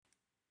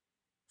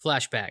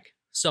Flashback,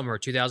 summer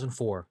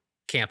 2004,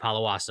 Camp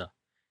Halawasa.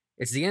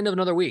 It's the end of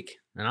another week,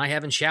 and I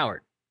haven't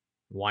showered.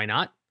 Why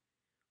not?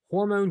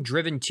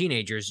 Hormone-driven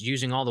teenagers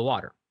using all the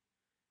water.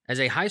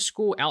 As a high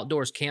school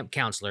outdoors camp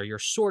counselor, you're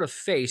sort of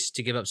faced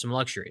to give up some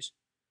luxuries.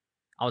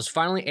 I was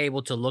finally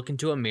able to look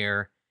into a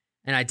mirror,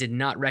 and I did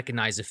not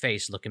recognize the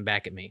face looking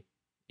back at me.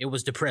 It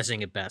was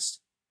depressing at best.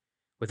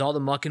 With all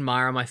the muck and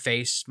mire on my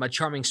face, my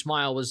charming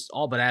smile was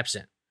all but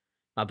absent.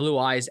 My blue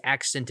eyes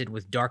accented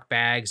with dark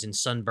bags and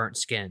sunburnt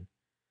skin.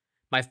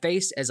 My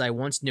face, as I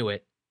once knew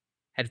it,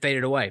 had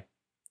faded away.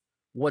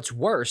 What's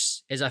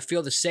worse is I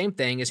feel the same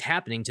thing is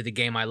happening to the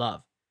game I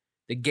love.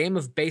 The game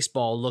of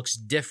baseball looks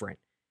different,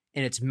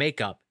 and its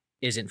makeup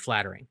isn't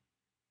flattering.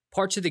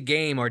 Parts of the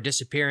game are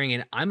disappearing,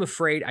 and I'm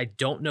afraid I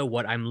don't know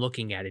what I'm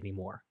looking at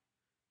anymore.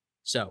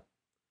 So,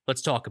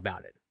 let's talk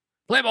about it.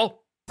 Play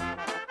ball!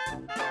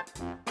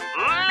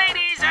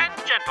 Ladies and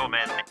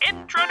gentlemen,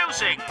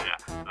 introducing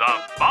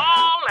the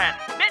Ball and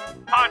Mitt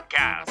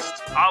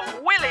Podcast,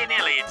 a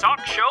willy-nilly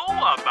talk show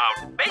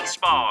about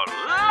baseball,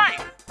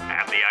 life,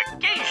 and the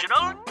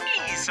occasional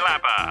knee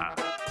slapper.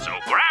 So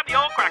grab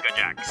your Cracker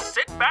Jacks,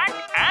 sit back,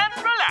 and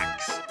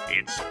relax.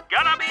 It's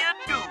gonna be a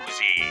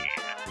doozy.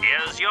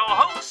 Here's your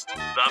host,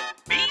 the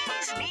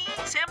bee's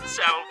knees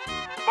himself,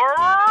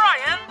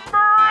 Brian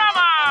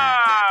Brammer!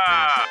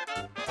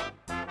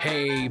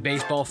 Hey,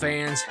 baseball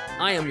fans.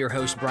 I am your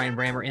host, Brian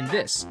Brammer, and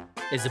this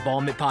is the Ball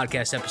and Mitt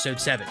Podcast, episode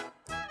 7.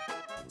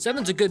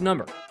 7's a good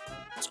number.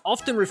 It's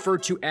often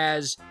referred to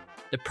as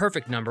the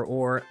perfect number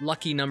or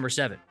lucky number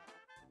 7.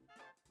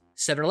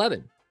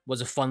 7-Eleven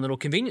was a fun little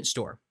convenience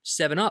store.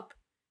 7-Up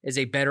is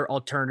a better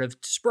alternative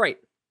to Sprite.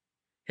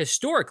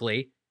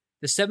 Historically,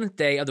 the 7th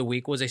day of the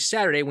week was a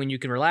Saturday when you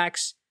can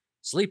relax,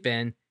 sleep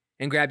in,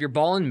 and grab your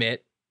ball and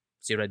mitt,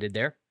 see what I did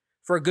there,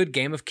 for a good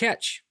game of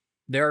catch.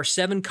 There are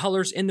 7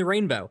 colors in the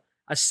rainbow,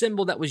 a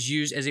symbol that was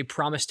used as a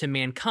promise to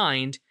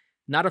mankind,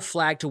 not a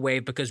flag to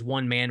wave because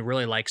one man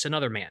really likes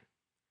another man.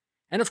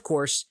 And of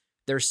course,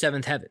 there's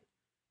 7th Heaven,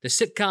 the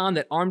sitcom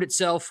that armed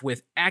itself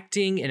with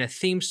acting and a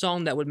theme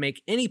song that would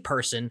make any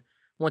person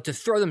want to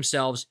throw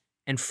themselves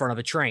in front of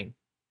a train.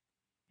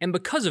 And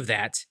because of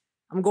that,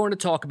 I'm going to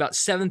talk about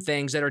 7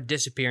 things that are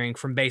disappearing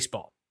from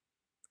baseball.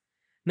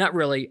 Not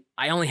really,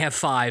 I only have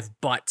 5,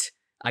 but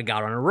I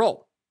got on a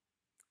roll.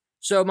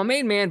 So my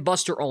main man,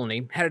 Buster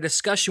Olney, had a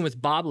discussion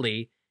with Bob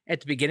Lee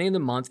at the beginning of the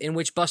month in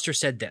which Buster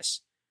said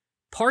this: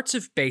 parts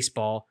of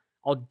baseball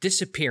are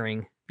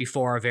disappearing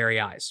before our very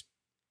eyes.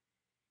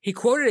 He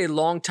quoted a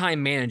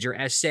longtime manager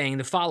as saying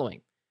the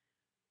following: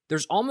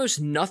 "There's almost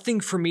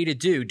nothing for me to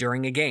do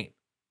during a game.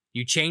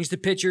 You change the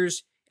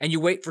pitchers and you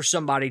wait for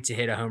somebody to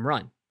hit a home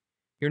run.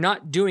 You're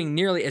not doing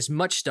nearly as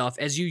much stuff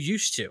as you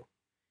used to.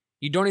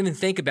 You don't even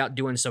think about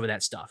doing some of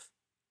that stuff.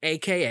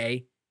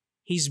 AKA,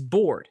 he's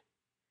bored.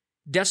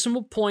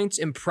 Decimal points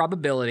and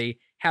probability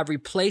have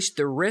replaced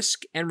the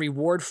risk and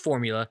reward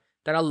formula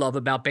that I love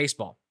about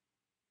baseball.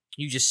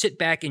 You just sit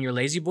back in your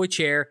lazy boy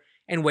chair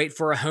and wait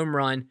for a home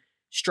run,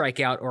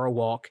 strikeout, or a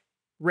walk,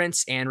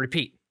 rinse and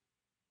repeat."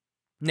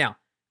 Now,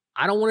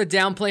 I don't want to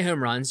downplay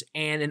home runs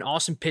and an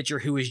awesome pitcher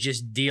who is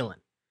just dealing.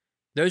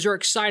 Those are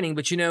exciting,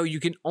 but you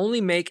can only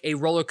make a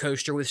roller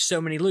coaster with so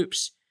many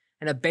loops,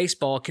 and a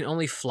baseball can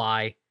only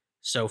fly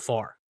so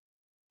far.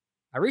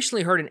 I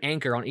recently heard an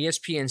anchor on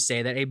ESPN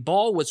say that a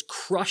ball was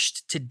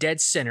crushed to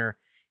dead center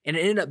and it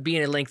ended up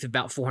being a length of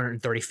about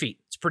 430 feet.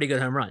 It's a pretty good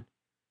home run.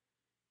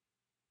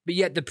 But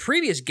yet the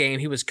previous game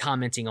he was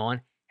commenting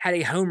on had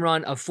a home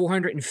run of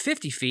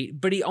 450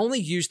 feet, but he only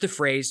used the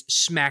phrase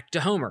 "smack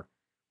to homer."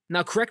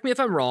 Now, correct me if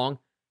I'm wrong,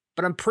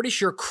 but I'm pretty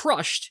sure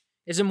crushed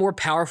is a more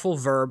powerful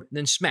verb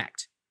than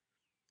smacked.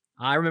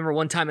 I remember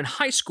one time in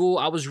high school,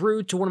 I was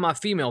rude to one of my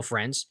female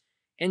friends,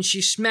 and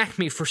she smacked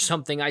me for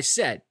something I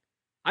said.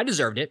 I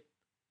deserved it.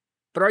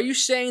 But are you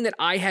saying that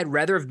I had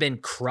rather have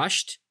been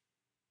crushed?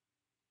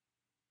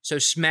 So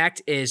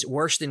smacked is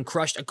worse than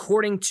crushed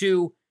according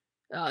to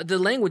the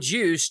language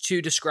used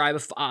to describe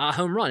a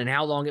home run and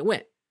how long it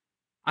went.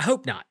 I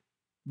hope not.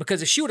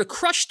 Because if she would have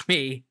crushed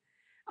me,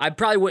 I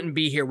probably wouldn't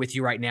be here with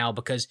you right now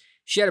because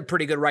she had a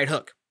pretty good right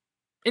hook.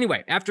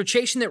 Anyway, after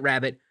chasing that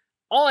rabbit,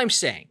 all I'm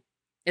saying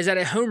is that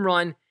a home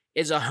run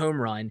is a home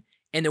run,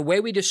 and the way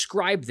we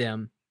describe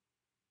them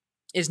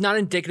is not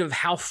indicative of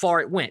how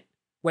far it went.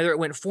 Whether it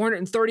went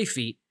 430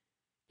 feet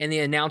and the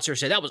announcer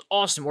said, "That was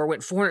awesome," or it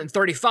went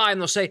 435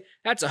 and they'll say,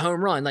 "That's a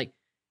home run." Like,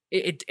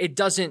 it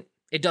doesn't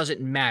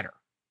matter.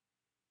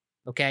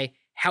 Okay?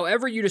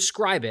 However you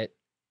describe it,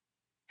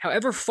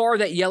 however far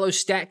that yellow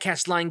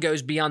StatCast line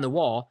goes beyond the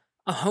wall,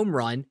 a home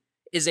run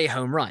is a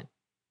home run.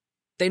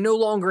 They no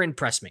longer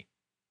impress me.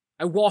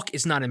 A walk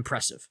is not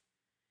impressive.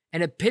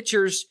 And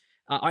pitchers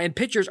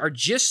are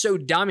just so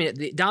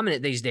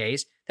dominant these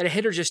days that a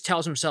hitter just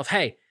tells himself,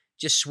 "Hey,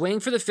 just swing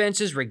for the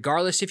fences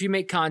regardless if you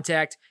make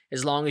contact,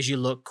 as long as you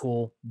look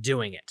cool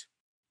doing it."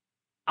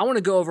 I want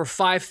to go over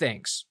 5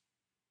 things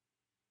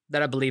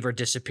that I believe are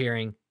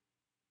disappearing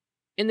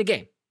in the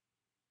game.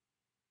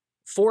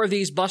 4 of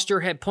these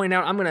Buster had pointed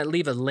out. I'm going to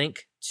leave a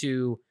link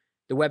to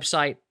the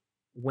website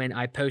when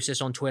I post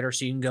this on Twitter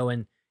so you can go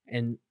and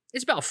And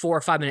it's about a 4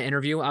 or 5 minute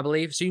interview, I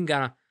believe. So you can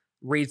kind of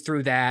read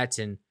through that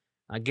and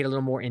get a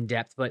little more in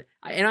depth. But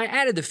I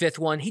added the 5th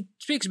one. He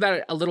speaks about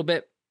it a little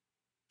bit,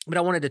 but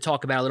I wanted to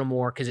talk about it a little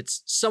more because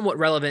it's somewhat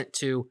relevant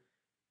to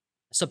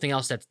something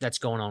else that's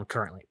going on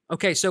currently.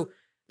 Okay, so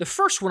the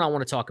first one I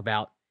want to talk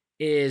about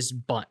is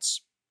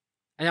bunts.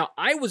 Now,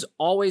 I was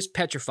always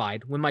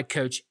petrified when my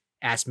coach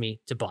asked me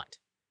to bunt.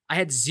 I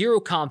had zero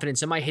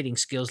confidence in my hitting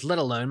skills, let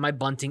alone my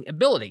bunting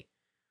ability,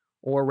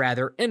 or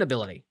rather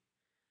inability.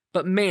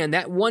 But man,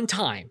 that one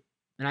time,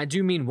 and I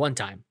do mean one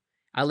time,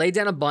 I laid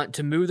down a bunt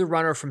to move the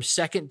runner from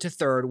second to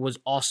third was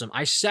awesome.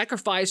 I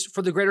sacrificed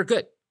for the greater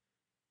good.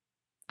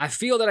 I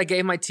feel that I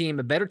gave my team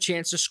a better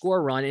chance to score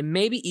a run and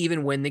maybe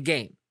even win the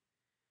game.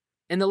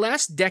 In the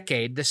last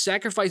decade, the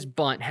sacrifice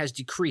bunt has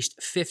decreased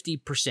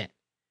 50%.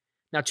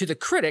 Now, to the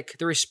critic,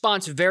 the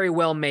response very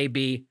well may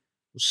be,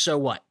 so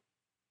what?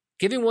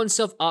 Giving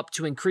oneself up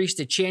to increase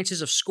the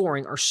chances of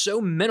scoring are so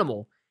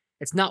minimal,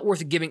 it's not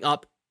worth giving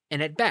up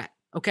an at-bat.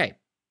 Okay,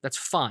 that's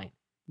fine.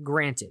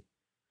 Granted.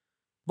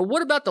 But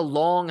what about the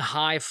long,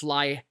 high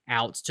fly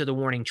outs to the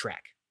warning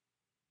track?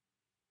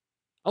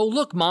 Oh,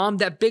 look, Mom,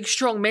 that big,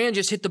 strong man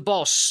just hit the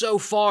ball so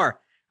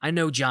far. I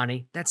know,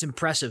 Johnny. That's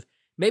impressive.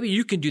 Maybe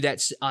you can do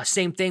that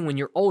same thing when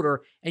you're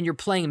older and you're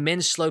playing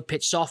men's slow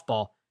pitch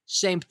softball.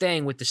 Same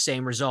thing with the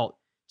same result.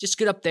 Just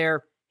get up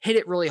there, hit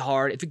it really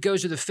hard. If it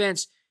goes to the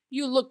fence,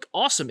 you look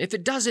awesome. If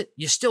it doesn't,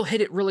 you still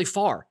hit it really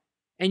far.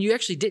 And you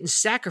actually didn't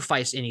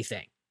sacrifice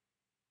anything.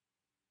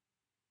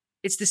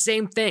 It's the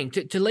same thing.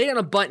 To lay down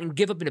a bunt and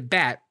give up an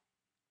at-bat,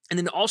 and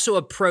then also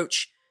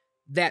approach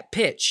that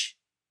pitch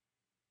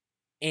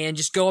and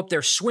just go up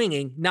there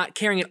swinging, not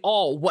caring at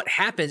all what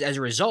happens as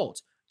a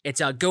result.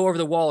 It's a go over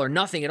the wall or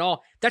nothing at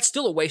all. That's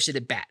still a wasted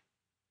at-bat.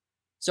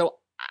 So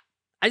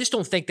I just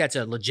don't think that's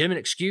a legitimate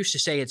excuse to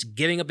say it's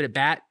giving up an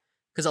at-bat,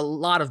 because a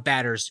lot of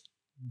batters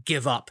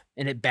give up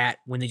an at-bat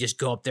when they just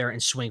go up there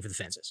and swing for the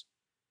fences.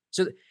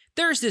 So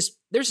there's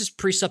this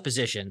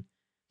presupposition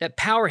that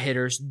power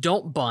hitters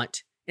don't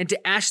bunt, and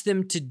to ask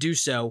them to do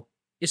so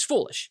is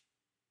foolish.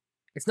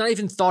 It's not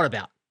even thought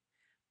about.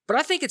 But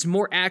I think it's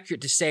more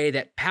accurate to say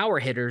that power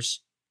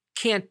hitters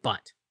can't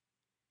bunt.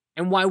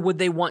 And why would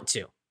they want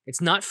to?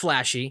 It's not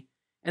flashy,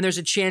 and there's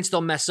a chance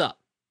they'll mess up.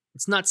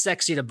 It's not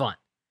sexy to bunt.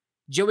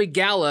 Joey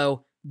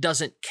Gallo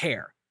doesn't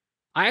care.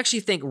 I actually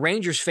think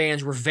Rangers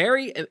fans were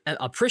very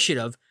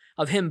appreciative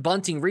of him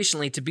bunting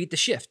recently to beat the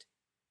shift.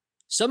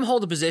 Some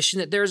hold the position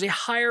that there is a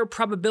higher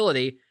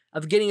probability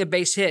of getting a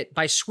base hit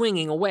by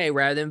swinging away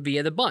rather than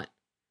via the bunt.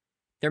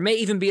 There may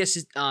even be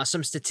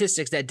some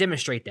statistics that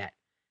demonstrate that.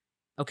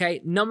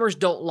 Okay, numbers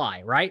don't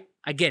lie, right?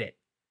 I get it.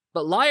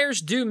 But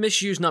liars do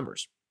misuse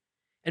numbers.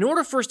 In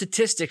order for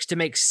statistics to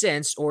make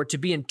sense or to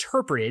be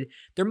interpreted,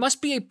 there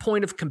must be a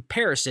point of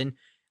comparison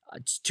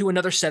to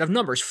another set of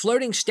numbers.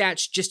 Floating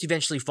stats just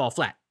eventually fall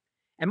flat.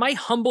 In my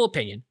humble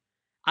opinion,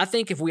 I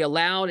think if we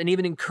allowed and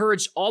even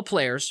encouraged all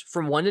players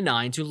from 1 to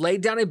 9 to lay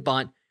down a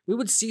bunt, we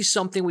would see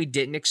something we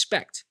didn't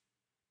expect.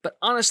 But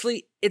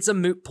honestly, it's a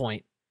moot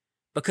point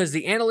because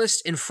the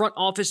analysts and front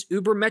office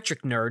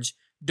ubermetric nerds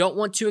don't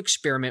want to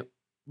experiment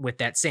with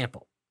that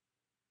sample.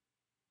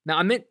 Now,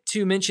 I meant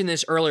to mention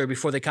this earlier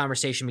before the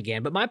conversation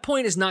began, but my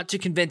point is not to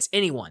convince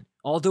anyone,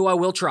 although I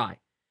will try,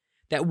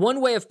 that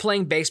one way of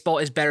playing baseball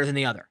is better than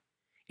the other.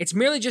 It's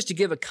merely just to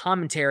give a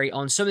commentary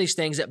on some of these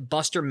things that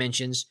Buster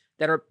mentions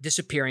that are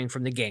disappearing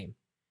from the game,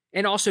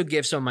 and also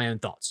give some of my own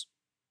thoughts.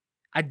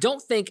 I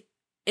don't think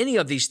any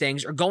of these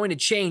things are going to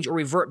change or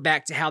revert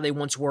back to how they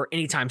once were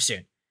anytime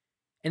soon.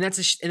 And that's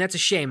a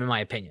shame in my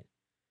opinion.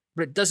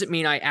 But it doesn't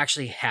mean I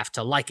actually have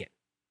to like it.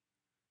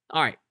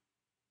 All right.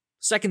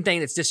 Second thing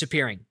that's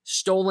disappearing,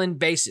 stolen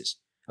bases.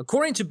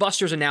 According to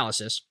Buster's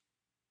analysis,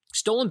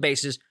 stolen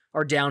bases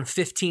are down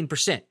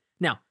 15%.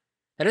 Now,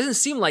 that doesn't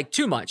seem like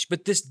too much,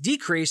 but this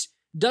decrease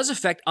does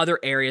affect other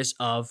areas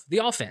of the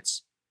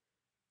offense.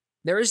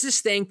 There is this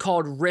thing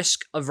called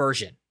risk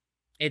aversion.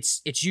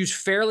 It's used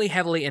fairly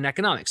heavily in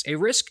economics. A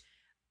risk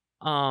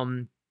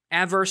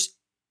averse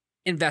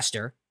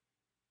investor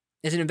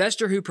is an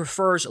investor who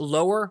prefers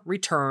lower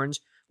returns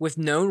with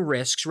known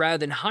risks rather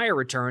than higher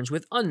returns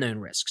with unknown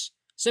risks.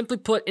 Simply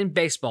put, in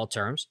baseball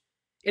terms,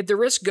 if the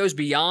risk goes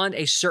beyond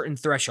a certain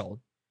threshold,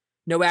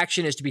 no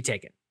action is to be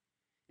taken.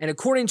 And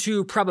according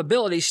to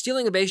probability,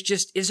 stealing a base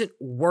just isn't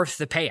worth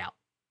the payout.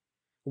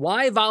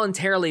 Why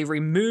voluntarily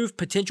remove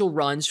potential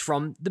runs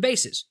from the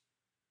bases?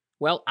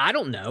 Well, I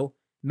don't know.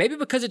 Maybe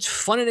because it's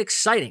fun and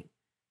exciting.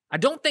 I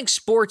don't think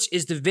sports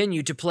is the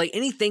venue to play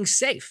anything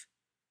safe.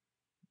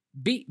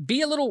 Be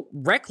a little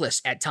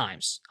reckless at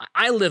times.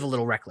 I live a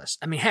little reckless.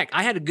 I mean, heck,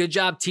 I had a good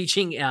job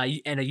teaching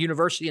in a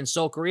university in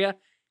Seoul, Korea,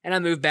 and I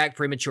moved back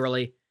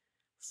prematurely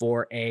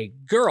for a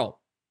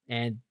girl.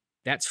 And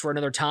that's for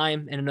another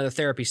time and another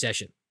therapy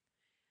session.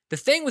 The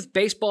thing with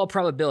baseball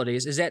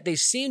probabilities is that they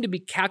seem to be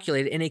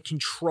calculated in a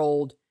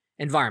controlled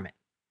environment.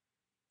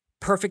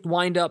 Perfect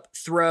windup,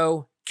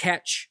 throw,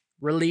 catch,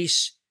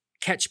 release,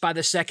 catch by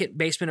the second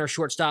baseman or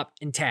shortstop,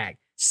 and tag.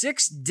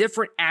 6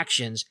 different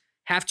actions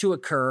have to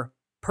occur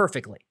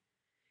perfectly.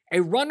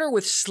 A runner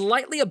with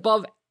slightly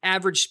above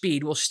average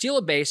speed will steal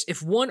a base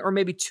if one or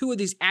maybe two of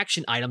these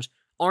action items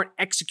aren't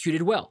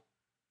executed well.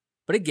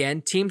 But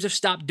again, teams have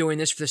stopped doing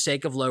this for the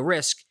sake of low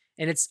risk,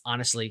 and it's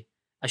honestly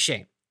a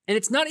shame. And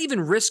it's not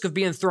even risk of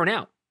being thrown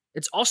out.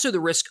 It's also the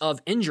risk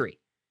of injury.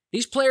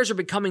 These players are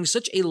becoming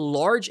such a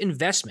large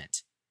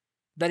investment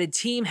that a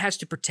team has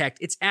to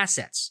protect its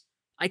assets.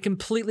 I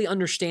completely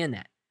understand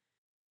that.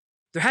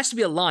 There has to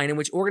be a line in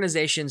which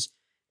organizations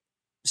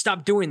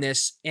stop doing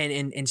this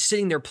and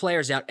sitting their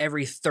players out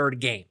every third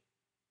game.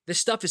 This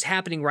stuff is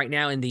happening right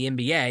now in the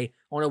NBA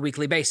on a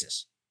weekly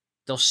basis.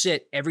 They'll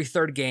sit every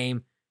third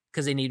game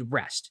because they need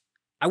rest.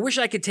 I wish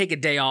I could take a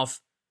day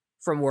off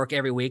from work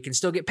every week and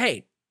still get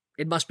paid.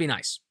 It must be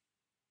nice.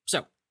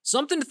 So,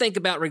 something to think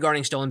about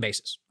regarding stolen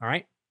bases, all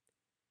right?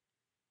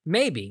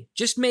 Maybe,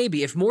 just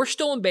maybe, if more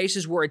stolen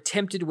bases were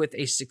attempted with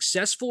a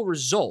successful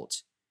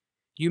result,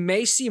 you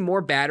may see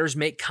more batters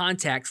make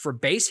contact for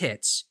base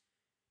hits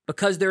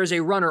because there is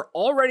a runner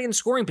already in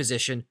scoring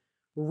position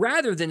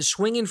rather than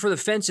swinging for the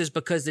fences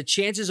because the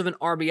chances of an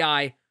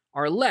RBI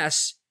are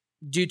less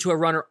due to a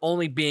runner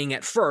only being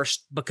at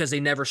first because they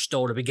never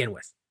stole to begin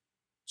with.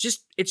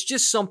 It's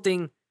just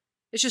something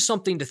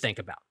to think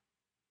about.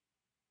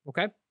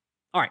 Okay?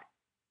 All right.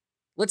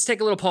 Let's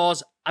take a little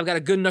pause. I've got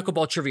a good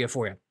knuckleball trivia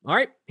for you. All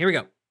right, here we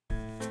go.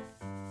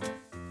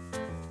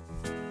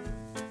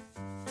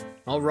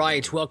 All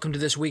right, welcome to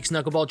this week's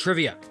knuckleball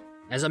trivia.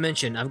 As I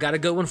mentioned, I've got a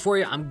good one for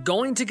you. I'm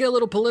going to get a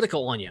little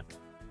political on you.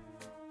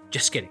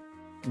 Just kidding.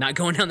 Not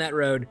going down that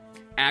road.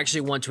 I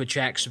actually want to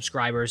attract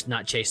subscribers,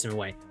 not chase them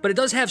away. But it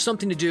does have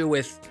something to do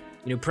with,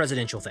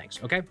 presidential things,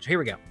 okay? So here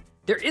we go.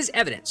 There is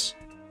evidence.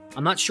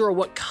 I'm not sure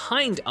what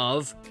kind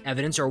of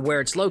evidence or where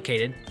it's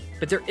located,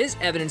 but there is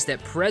evidence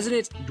that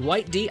President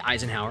Dwight D.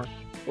 Eisenhower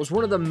was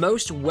one of the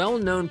most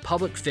well-known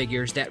public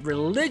figures that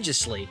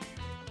religiously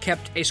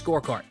kept a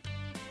scorecard.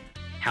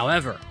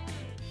 However,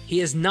 he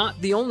is not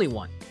the only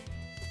one.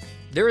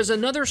 There is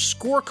another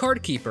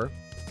scorecard keeper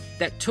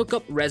that took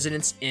up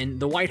residence in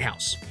the White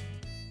House.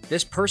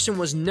 This person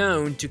was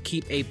known to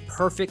keep a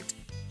perfect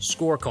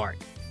scorecard.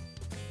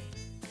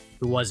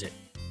 Who was it?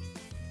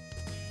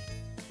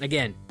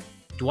 Again,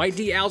 Dwight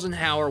D.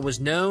 Eisenhower was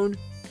known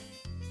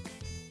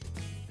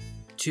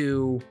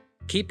to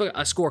keep a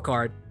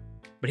scorecard,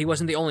 but he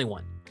wasn't the only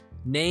one.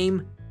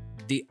 Name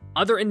the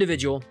other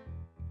individual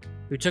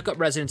who took up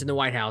residence in the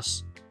White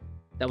House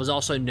that was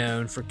also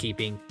known for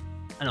keeping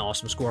an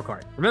awesome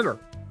scorecard. Remember,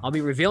 I'll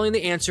be revealing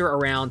the answer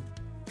around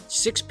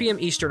 6 p.m.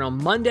 Eastern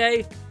on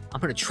Monday.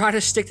 I'm going to try to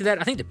stick to that.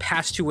 I think the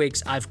past 2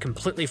 weeks I've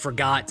completely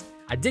forgot.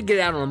 I did get it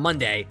out on a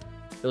Monday.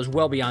 It was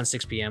well beyond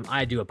 6 p.m.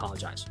 I do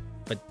apologize,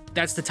 but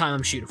that's the time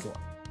I'm shooting for.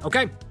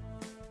 Okay,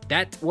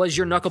 that was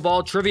your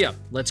knuckleball trivia.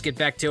 Let's get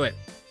back to it.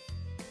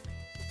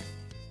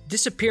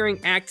 Disappearing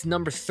act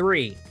number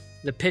 3,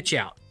 the pitch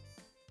out.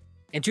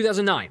 In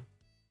 2009,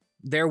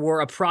 there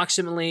were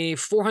approximately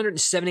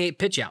 478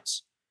 pitch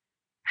outs.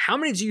 How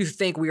many do you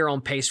think we are on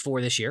pace for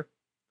this year?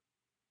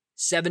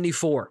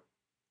 74.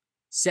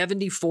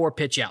 74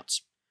 pitch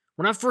outs.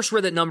 When I first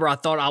read that number, I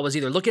thought I was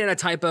either looking at a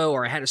typo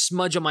or I had a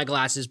smudge on my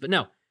glasses, but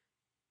no,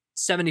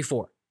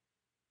 74.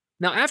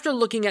 Now, after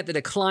looking at the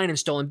decline in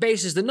stolen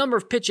bases, the number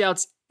of pitch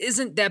outs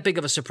isn't that big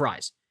of a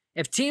surprise.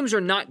 If teams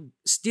are not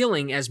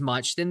stealing as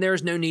much, then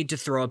there's no need to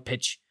throw a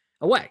pitch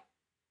away.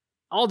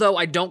 Although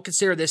I don't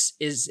consider this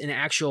is an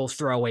actual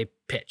throwaway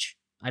pitch.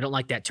 I don't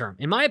like that term.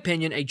 In my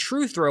opinion, a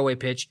true throwaway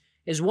pitch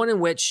is one in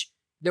which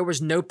there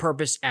was no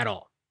purpose at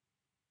all.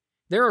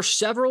 There are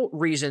several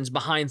reasons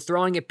behind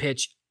throwing a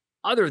pitch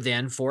other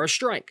than for a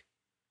strike.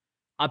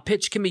 A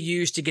pitch can be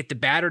used to get the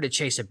batter to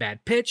chase a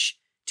bad pitch,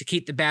 to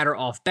keep the batter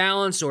off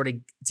balance, or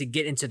to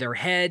get into their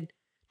head,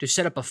 to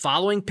set up a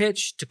following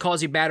pitch, to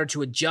cause a batter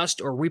to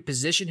adjust or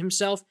reposition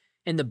himself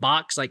in the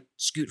box, like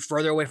scoot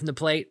further away from the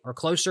plate or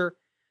closer,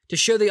 to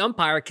show the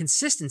umpire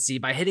consistency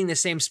by hitting the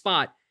same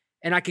spot,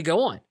 and I could go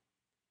on.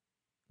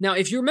 Now,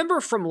 if you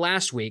remember from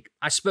last week,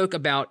 I spoke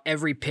about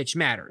every pitch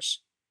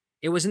matters.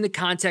 It was in the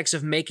context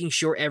of making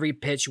sure every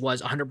pitch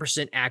was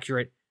 100%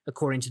 accurate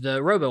according to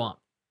the robo-ump.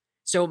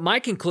 So my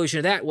conclusion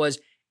of that was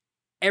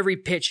every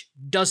pitch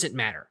doesn't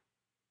matter.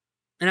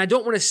 And I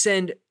don't want to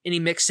send any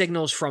mixed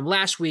signals from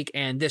last week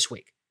and this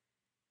week.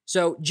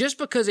 So just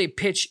because a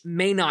pitch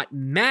may not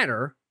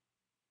matter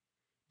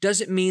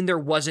doesn't mean there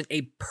wasn't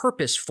a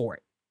purpose for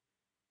it.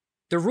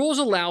 The rules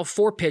allow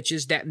for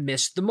pitches that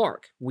miss the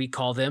mark. We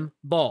call them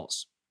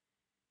balls.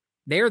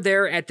 They are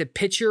there at the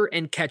pitcher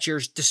and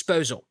catcher's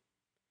disposal.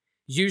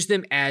 Use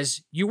them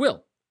as you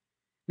will.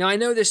 Now, I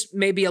know this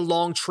may be a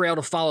long trail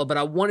to follow, but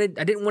I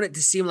didn't want it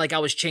to seem like I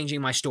was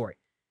changing my story.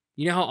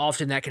 You know how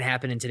often that can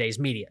happen in today's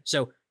media.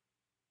 So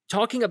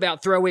talking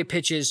about throwaway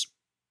pitches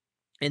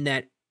and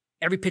that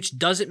every pitch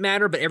doesn't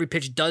matter, but every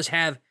pitch does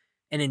have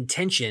an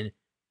intention,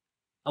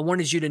 I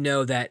wanted you to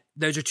know that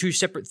those are two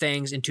separate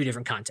things in two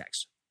different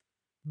contexts.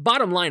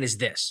 Bottom line is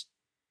this.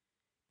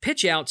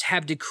 Pitch outs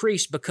have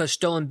decreased because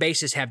stolen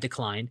bases have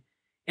declined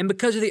and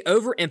because of the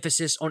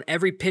overemphasis on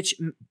every pitch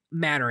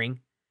mattering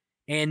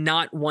and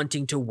not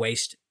wanting to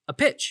waste a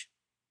pitch.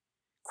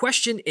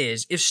 Question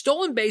is, if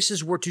stolen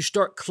bases were to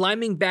start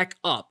climbing back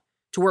up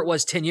to where it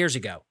was 10 years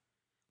ago,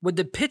 would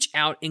the pitch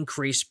out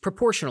increase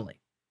proportionally?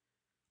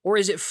 Or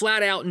is it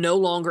flat out no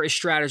longer a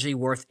strategy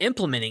worth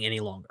implementing any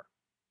longer?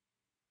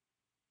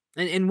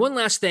 And one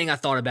last thing I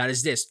thought about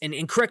is this,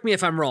 and correct me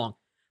if I'm wrong,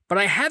 but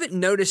I haven't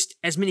noticed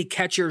as many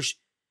catchers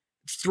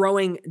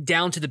throwing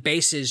down to the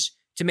bases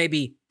to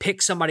maybe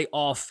pick somebody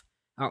off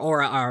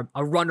or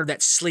a runner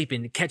that's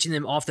sleeping, catching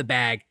them off the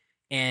bag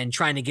and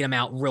trying to get them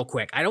out real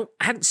quick. I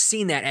haven't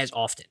seen that as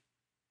often.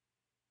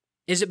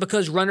 Is it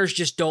because runners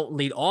just don't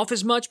lead off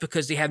as much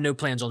because they have no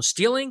plans on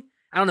stealing?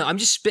 I don't know. I'm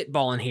just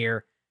spitballing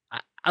here.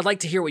 I'd like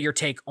to hear what your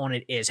take on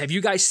it is. Have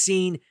you guys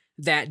seen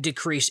that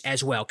decrease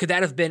as well? Could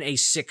that have been a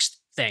sixth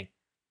thing?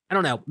 I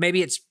don't know.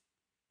 Maybe it's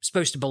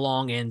supposed to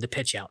belong in the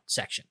pitch out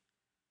section.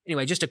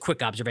 Anyway, just a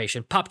quick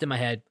observation popped in my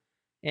head,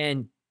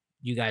 and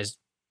you guys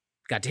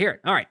got to hear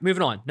it. All right,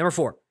 moving on. Number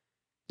 4,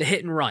 the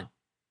hit and run.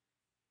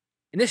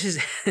 And this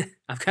is,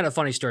 I've got a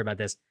funny story about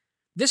this.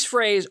 This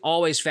phrase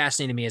always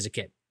fascinated me as a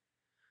kid.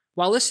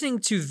 While listening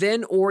to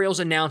then Orioles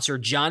announcer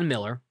John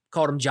Miller,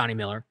 called him Johnny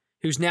Miller,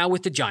 who's now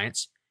with the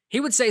Giants, he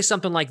would say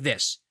something like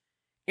this: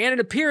 "And it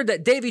appeared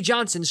that Davy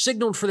Johnson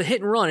signaled for the hit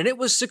and run, and it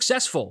was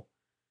successful."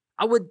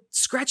 I would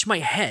scratch my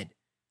head.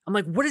 I'm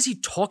like, what is he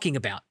talking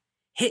about?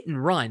 Hit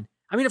and run?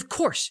 I mean, of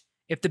course,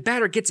 if the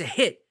batter gets a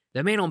hit,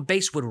 the man on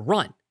base would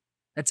run.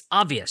 That's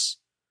obvious.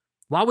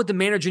 Why would the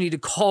manager need to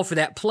call for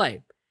that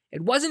play?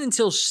 It wasn't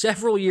until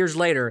several years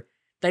later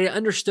that I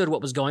understood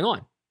what was going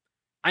on.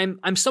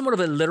 I'm somewhat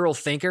of a literal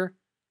thinker,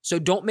 so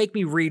don't make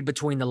me read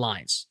between the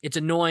lines. It's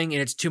annoying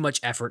and it's too much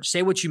effort.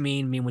 Say what you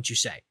mean what you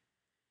say.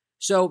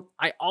 So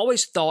I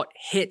always thought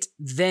hit,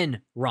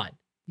 then run.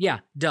 Yeah,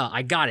 duh,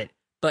 I got it.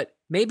 But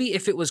maybe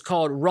if it was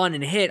called run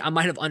and hit, I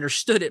might have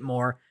understood it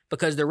more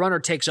because the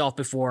runner takes off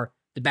before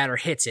the batter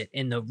hits it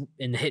in the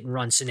hit and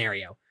run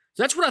scenario.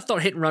 So that's what I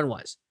thought hit and run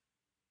was.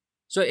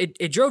 So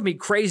it drove me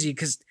crazy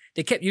because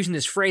they kept using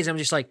this phrase. I'm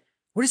just like,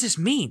 what does this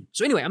mean?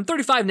 So anyway, I'm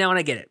 35 now and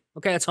I get it.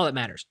 Okay, that's all that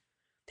matters.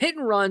 Hit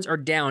and runs are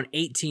down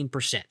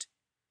 18%.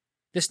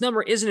 This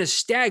number isn't as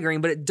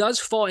staggering, but it does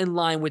fall in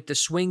line with the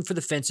swing for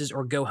the fences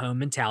or go home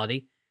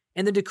mentality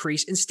and the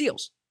decrease in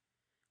steals.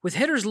 With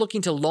hitters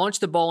looking to launch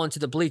the ball into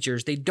the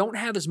bleachers, they don't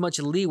have as much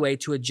leeway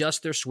to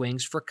adjust their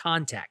swings for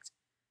contact.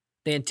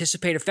 They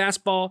anticipate a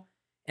fastball,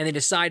 and they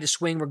decide to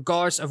swing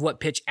regardless of what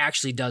pitch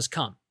actually does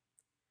come.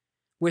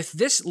 With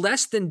this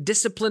less than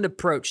disciplined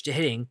approach to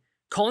hitting,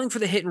 calling for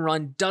the hit and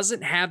run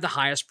doesn't have the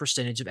highest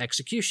percentage of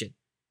execution.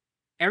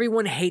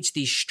 Everyone hates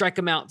the strike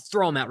 'em out,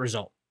 throw 'em out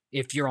result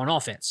if you're on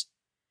offense.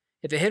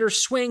 If a hitter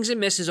swings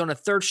and misses on a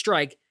third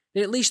strike,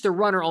 then at least the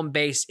runner on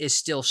base is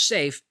still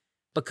safe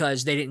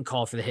because they didn't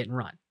call for the hit and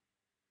run.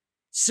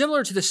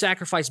 Similar to the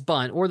sacrifice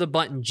bunt or the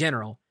bunt in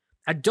general,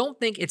 I don't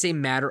think it's a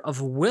matter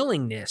of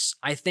willingness.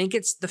 I think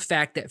it's the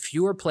fact that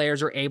fewer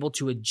players are able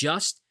to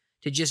adjust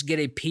to just get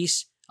a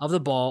piece of the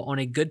ball on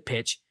a good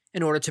pitch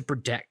in order to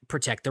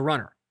protect the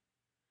runner.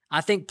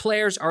 I think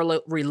players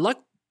are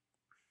reluctant.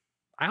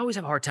 I always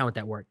have a hard time with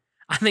that word.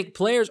 I think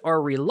players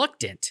are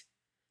reluctant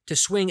to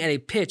swing at a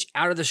pitch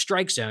out of the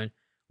strike zone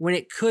when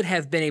it could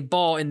have been a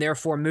ball and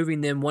therefore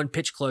moving them one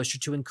pitch closer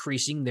to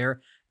increasing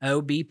their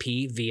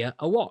OBP via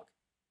a walk.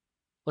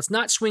 Let's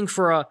not swing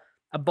for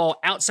a ball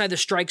outside the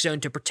strike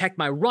zone to protect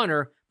my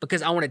runner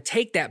because I want to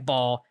take that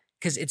ball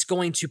because it's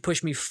going to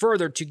push me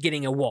further to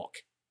getting a walk.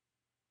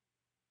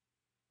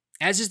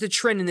 As is the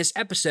trend in this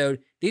episode,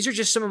 these are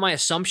just some of my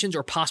assumptions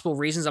or possible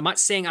reasons. I'm not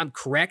saying I'm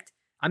correct.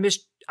 I'm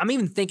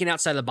even thinking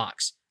outside the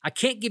box. I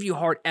can't give you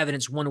hard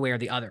evidence one way or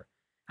the other.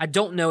 I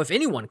don't know if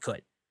anyone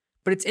could,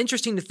 but it's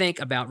interesting to think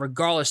about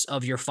regardless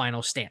of your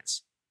final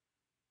stance.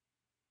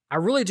 I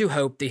really do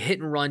hope the hit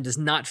and run does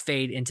not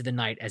fade into the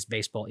night as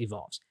baseball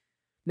evolves.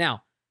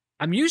 Now,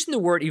 I'm using the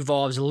word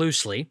evolves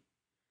loosely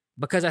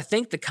because I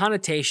think the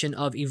connotation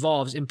of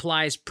evolves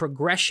implies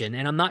progression,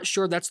 and I'm not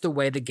sure that's the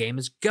way the game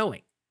is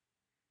going.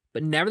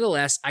 But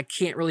nevertheless, I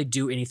can't really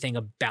do anything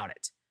about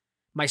it.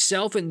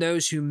 Myself and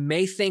those who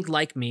may think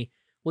like me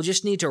will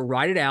just need to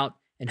ride it out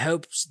in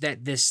hopes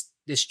that this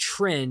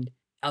trend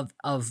of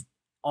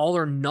all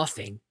or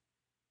nothing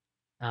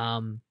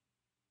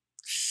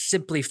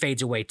simply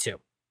fades away too.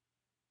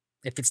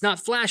 If it's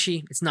not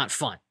flashy, it's not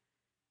fun.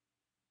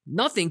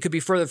 Nothing could be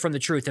further from the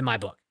truth in my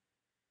book.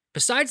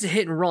 Besides the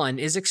hit and run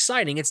is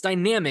exciting, it's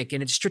dynamic,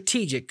 and it's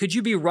strategic. Could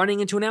you be running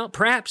into an out?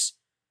 Perhaps.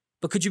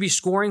 But could you be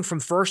scoring from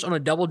first on a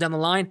double down the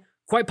line?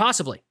 Quite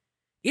possibly.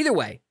 Either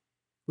way,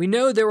 we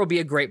know there will be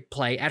a great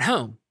play at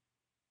home.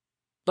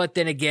 But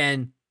then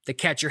again, the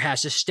catcher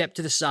has to step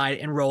to the side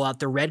and roll out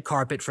the red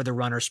carpet for the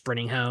runner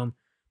sprinting home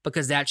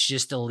because that's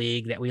just the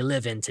league that we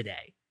live in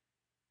today.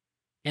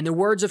 In the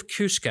words of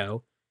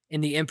Cusco in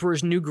The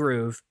Emperor's New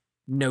Groove,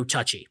 no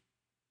touchy.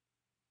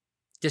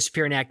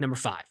 Disappearing act number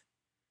 5.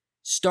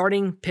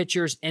 Starting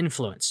pitcher's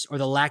influence, or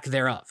the lack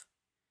thereof.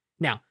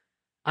 Now,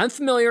 I'm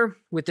familiar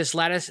with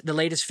the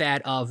latest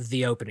fad of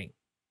the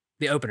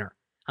opener.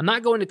 I'm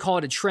not going to call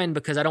it a trend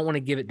because I don't want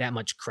to give it that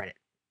much credit.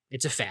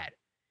 It's a fad.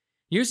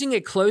 Using a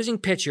closing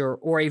pitcher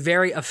or a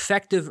very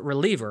effective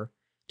reliever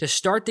to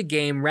start the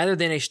game rather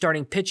than a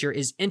starting pitcher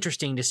is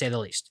interesting to say the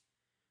least.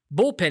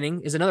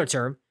 Bullpenning is another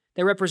term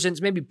that represents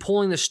maybe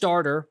pulling the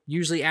starter,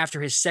 usually after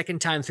his second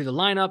time through the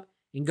lineup,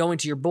 and going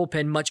to your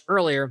bullpen much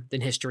earlier than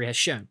history has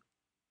shown.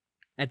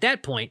 At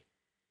that point,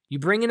 you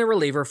bring in a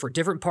reliever for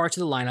different parts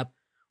of the lineup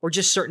or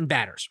just certain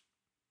batters.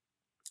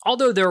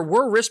 Although there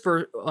were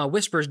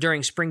whispers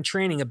during spring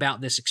training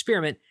about this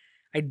experiment,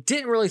 I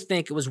didn't really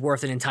think it was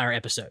worth an entire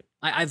episode.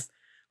 I've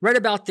read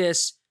about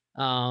this,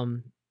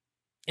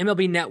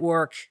 MLB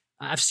Network,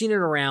 I've seen it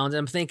around, and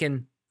I'm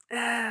thinking,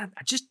 I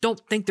just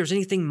don't think there's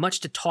anything much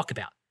to talk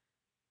about.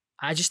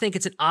 I just think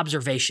it's an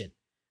observation.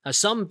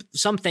 Some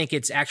think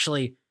it's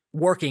actually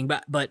working,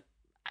 but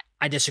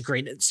I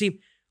disagree. See,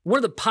 one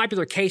of the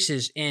popular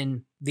cases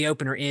in the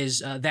opener is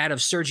that of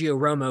Sergio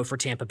Romo for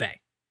Tampa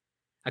Bay.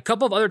 A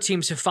couple of other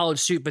teams have followed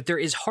suit, but there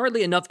is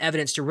hardly enough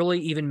evidence to really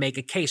even make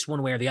a case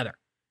one way or the other.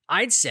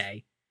 I'd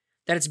say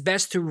that it's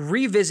best to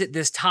revisit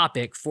this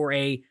topic for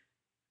a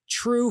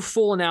true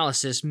full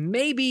analysis,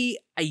 maybe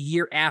a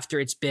year after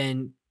it's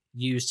been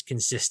used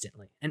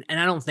consistently. And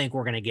I don't think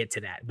we're going to get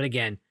to that. But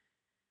again,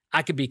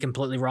 I could be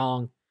completely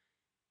wrong.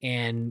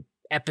 And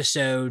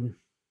episode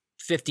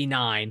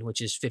 59,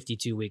 which is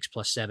 52 weeks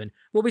plus 7,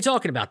 we'll be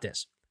talking about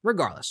this.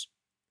 Regardless,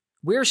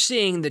 we're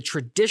seeing the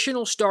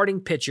traditional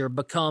starting pitcher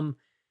become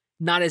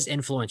not as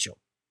influential.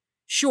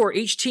 Sure,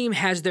 each team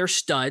has their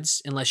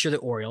studs, unless you're the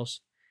Orioles.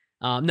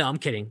 No, I'm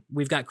kidding.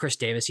 We've got Chris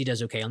Davis. He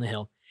does okay on the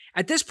hill.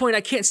 At this point,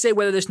 I can't say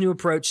whether this new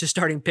approach to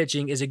starting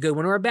pitching is a good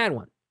one or a bad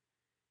one.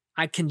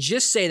 I can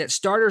just say that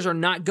starters are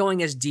not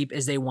going as deep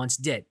as they once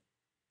did.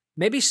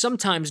 Maybe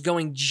sometimes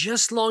going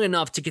just long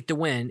enough to get the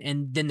win,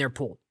 and then they're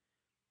pulled.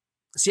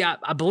 See,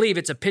 I believe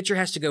it's a pitcher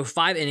has to go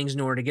 5 innings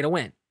in order to get a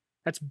win.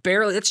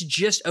 That's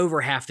just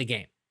over half the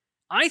game.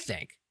 I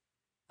think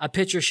a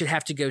pitcher should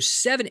have to go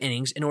 7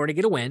 innings in order to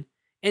get a win,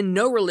 and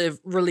no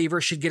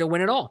reliever should get a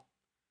win at all.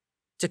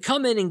 To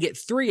come in and get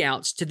 3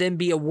 outs to then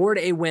be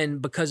awarded a win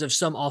because of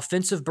some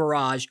offensive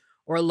barrage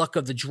or luck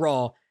of the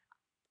draw,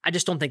 I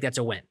just don't think that's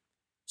a win.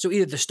 So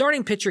either the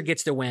starting pitcher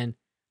gets the win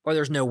or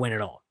there's no win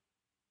at all.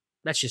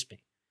 That's just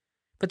me.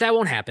 But that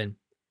won't happen.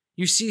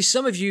 You see,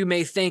 some of you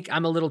may think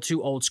I'm a little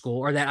too old school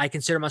or that I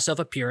consider myself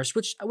a purist,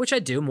 which I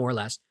do more or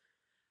less.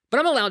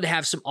 But I'm allowed to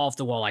have some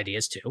off-the-wall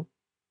ideas too.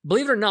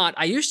 Believe it or not,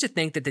 I used to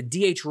think that the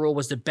DH rule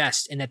was the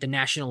best and that the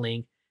National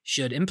League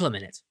should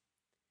implement it.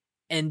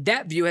 And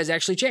that view has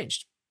actually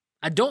changed.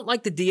 I don't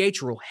like the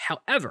DH rule.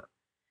 However,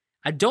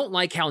 I don't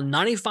like how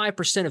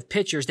 95% of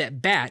pitchers that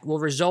bat will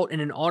result in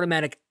an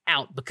automatic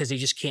out because they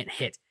just can't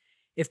hit.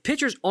 If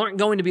pitchers aren't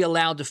going to be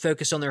allowed to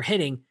focus on their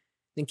hitting,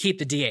 then keep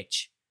the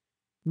DH.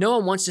 No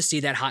one wants to see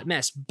that hot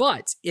mess.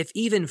 But if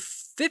even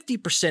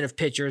 50% of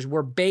pitchers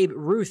were Babe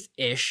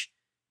Ruth-ish,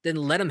 then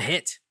let them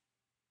hit.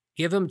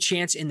 Give them a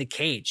chance in the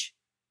cage.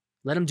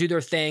 Let them do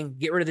their thing.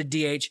 Get rid of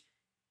the DH.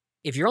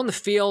 If you're on the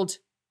field,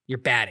 you're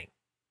batting.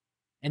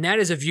 And that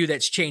is a view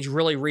that's changed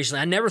really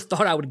recently. I never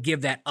thought I would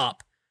give that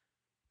up,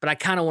 but I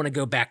kind of want to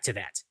go back to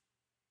that.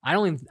 I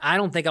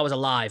don't think I was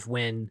alive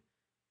when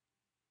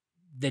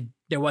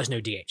there was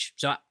no DH.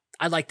 So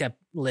I'd like to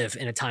live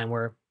in a time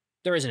where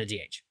there isn't a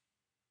DH.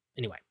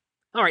 Anyway.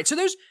 All right. So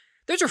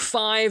those are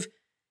 5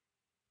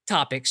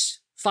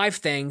 topics, 5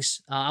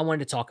 things I wanted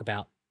to talk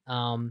about.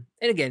 And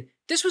again,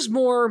 this was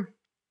more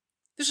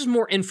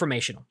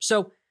informational.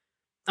 So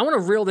I want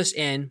to reel this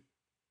in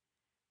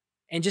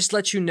and just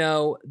let you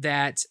know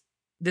that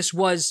this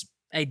was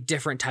a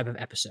different type of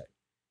episode.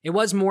 It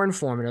was more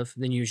informative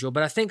than usual,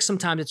 but I think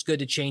sometimes it's good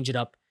to change it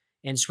up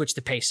and switch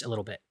the pace a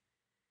little bit.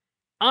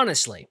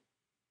 Honestly,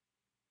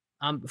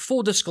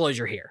 full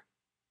disclosure here.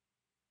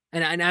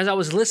 And as I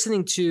was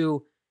listening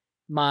to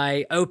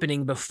my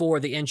opening before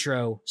the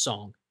intro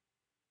song,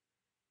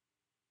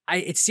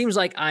 it seems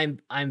like I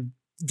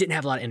didn't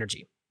have a lot of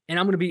energy. And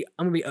I'm gonna be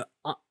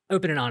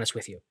open and honest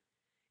with you.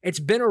 It's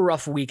been a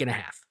rough week and a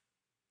half.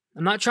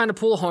 I'm not trying to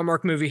pull a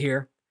Hallmark movie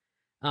here,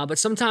 but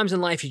sometimes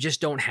in life you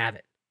just don't have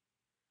it.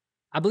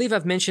 I believe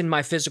I've mentioned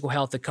my physical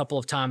health a couple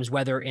of times,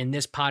 whether in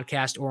this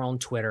podcast or on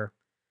Twitter.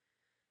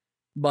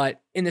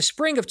 But in the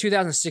spring of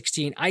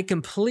 2016, I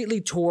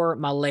completely tore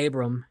my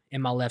labrum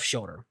in my left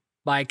shoulder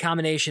by a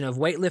combination of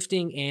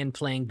weightlifting and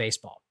playing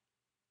baseball.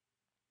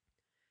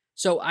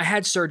 So I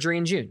had surgery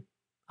in June.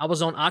 I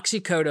was on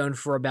oxycodone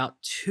for about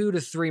 2 to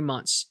 3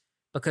 months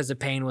because the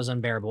pain was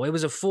unbearable. It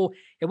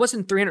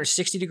wasn't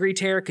 360-degree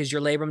tear because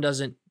your labrum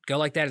doesn't go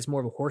like that. It's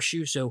more of a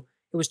horseshoe. So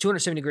it was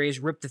 270 degrees,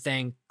 rip the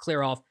thing,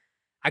 clear off.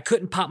 I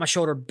couldn't pop my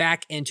shoulder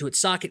back into its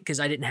socket because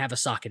I didn't have a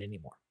socket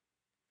anymore.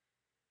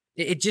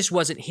 It just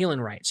wasn't healing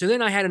right. So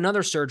then I had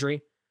another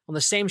surgery on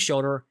the same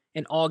shoulder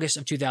in August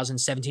of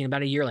 2017,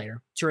 about a year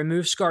later, to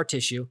remove scar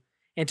tissue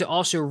and to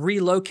also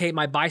relocate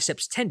my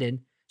biceps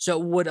tendon so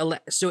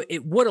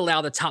it would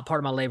allow the top part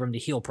of my labrum to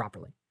heal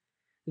properly.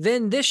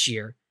 Then this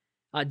year,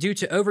 due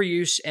to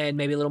overuse and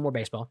maybe a little more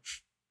baseball,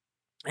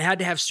 I had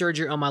to have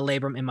surgery on my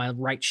labrum in my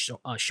right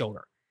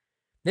shoulder.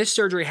 This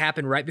surgery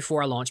happened right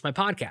before I launched my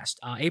podcast,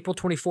 April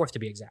 24th to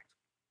be exact.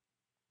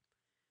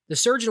 The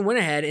surgeon went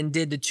ahead and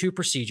did the 2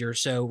 procedures,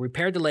 so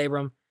repaired the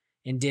labrum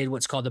and did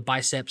what's called the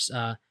biceps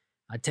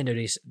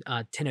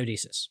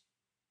tenodesis.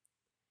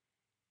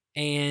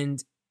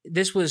 And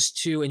this was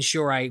to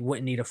ensure I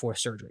wouldn't need a fourth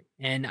surgery.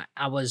 And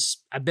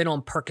I've been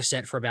on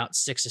Percocet for about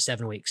 6 to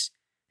 7 weeks,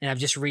 and I've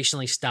just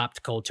recently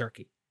stopped cold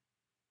turkey.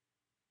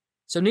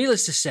 So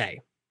needless to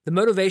say, the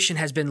motivation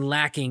has been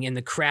lacking in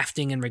the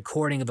crafting and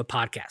recording of a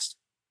podcast.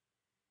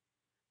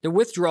 The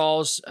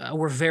withdrawals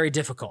were very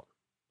difficult,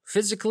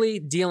 physically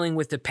dealing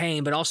with the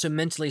pain, but also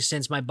mentally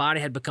since my body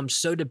had become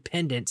so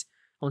dependent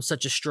on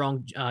such a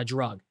strong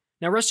drug.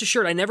 Now, rest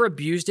assured, I never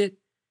abused it.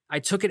 I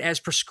took it as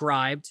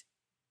prescribed,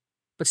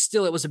 but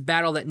still it was a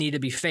battle that needed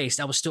to be faced.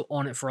 I was still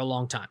on it for a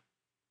long time.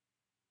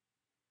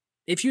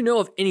 If you know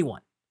of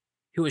anyone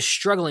who is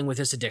struggling with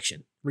this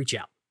addiction, reach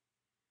out.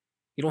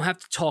 You don't have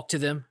to talk to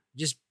them.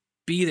 Just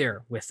be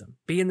there with them.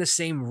 Be in the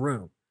same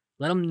room.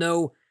 Let them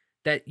know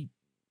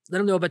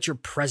about your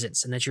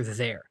presence and that you're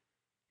there.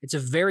 It's a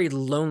very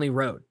lonely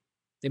road.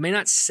 They may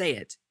not say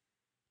it,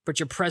 but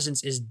your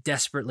presence is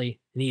desperately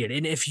needed.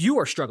 And if you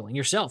are struggling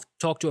yourself,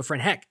 talk to a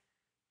friend. Heck,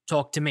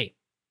 talk to me.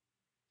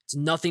 It's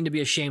nothing to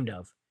be ashamed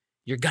of.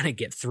 You're going to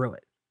get through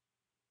it.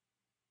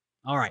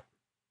 All right.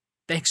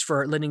 Thanks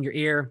for lending your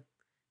ear.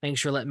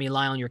 Thanks for letting me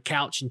lie on your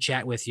couch and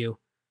chat with you.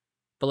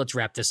 But let's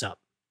wrap this up.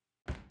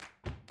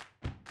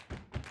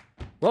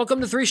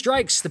 Welcome to Three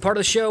Strikes, the part of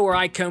the show where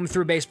I comb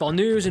through baseball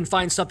news and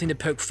find something to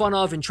poke fun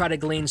of and try to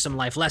glean some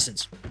life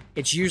lessons.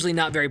 It's usually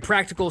not very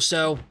practical,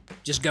 so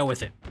just go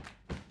with it.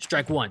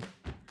 Strike one.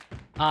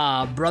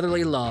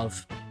 Brotherly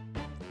love.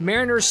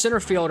 Mariners center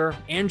fielder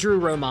Andrew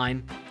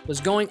Romine was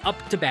going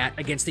up to bat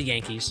against the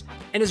Yankees,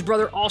 and his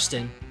brother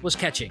Austin was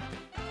catching.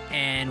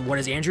 And what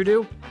does Andrew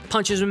do?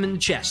 Punches him in the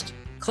chest.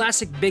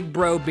 Classic big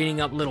bro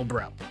beating up little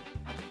bro.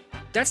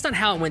 That's not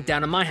how it went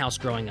down in my house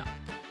growing up.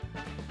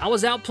 I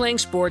was out playing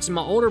sports and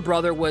my older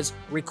brother was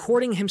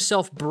recording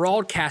himself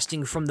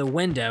broadcasting from the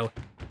window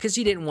because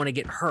he didn't want to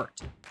get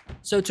hurt.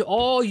 So to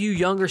all you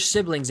younger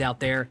siblings out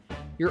there,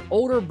 your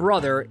older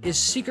brother is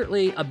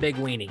secretly a big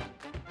weenie.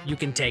 You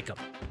can take him.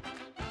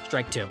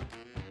 Strike two.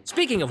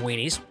 Speaking of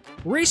weenies,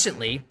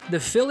 recently, the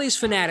Phillies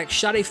fanatic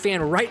shot a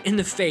fan right in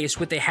the face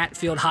with a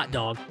Hatfield hot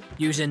dog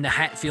using the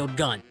Hatfield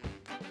gun.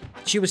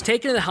 She was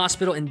taken to the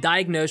hospital and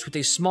diagnosed with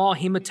a small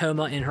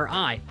hematoma in her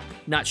eye.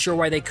 Not sure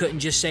why they couldn't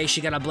just say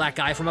she got a black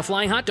eye from a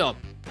flying hot dog.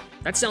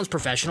 That sounds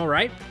professional,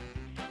 right?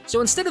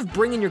 So instead of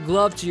bringing your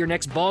glove to your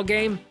next ball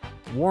game,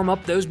 warm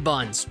up those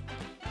buns.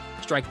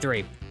 Strike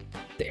three.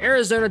 The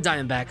Arizona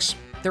Diamondbacks,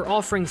 they're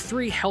offering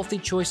 3 healthy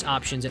choice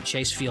options at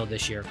Chase Field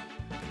this year.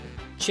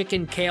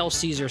 Chicken kale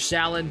Caesar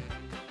salad,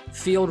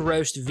 field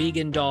roast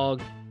vegan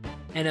dog,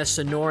 and a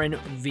Sonoran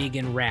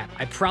vegan wrap.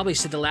 I probably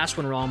said the last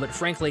one wrong, but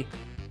frankly,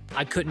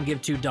 I couldn't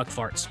give 2 duck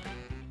farts.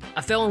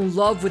 I fell in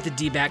love with the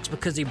D-backs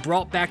because they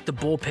brought back the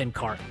bullpen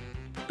cart.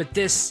 But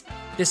this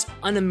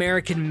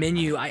un-American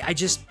menu, I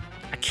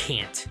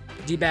can't.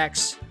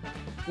 D-backs,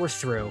 we're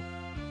through.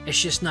 It's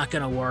just not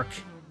gonna work.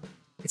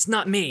 It's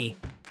not me.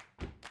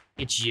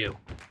 It's you.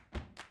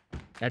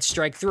 That's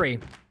strike 3,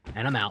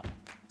 and I'm out.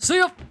 See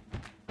ya!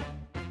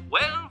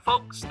 Well,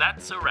 folks,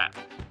 that's a wrap.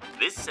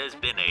 This has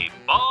been a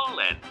Ball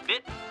and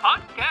Bit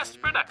podcast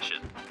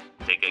production.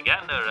 Take a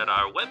gander at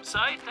our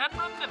website and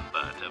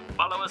remember to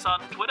follow us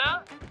on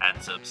Twitter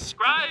and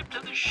subscribe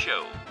to the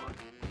show.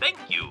 Thank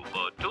you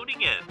for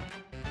tuning in.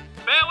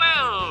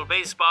 Farewell,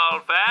 baseball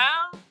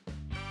fans!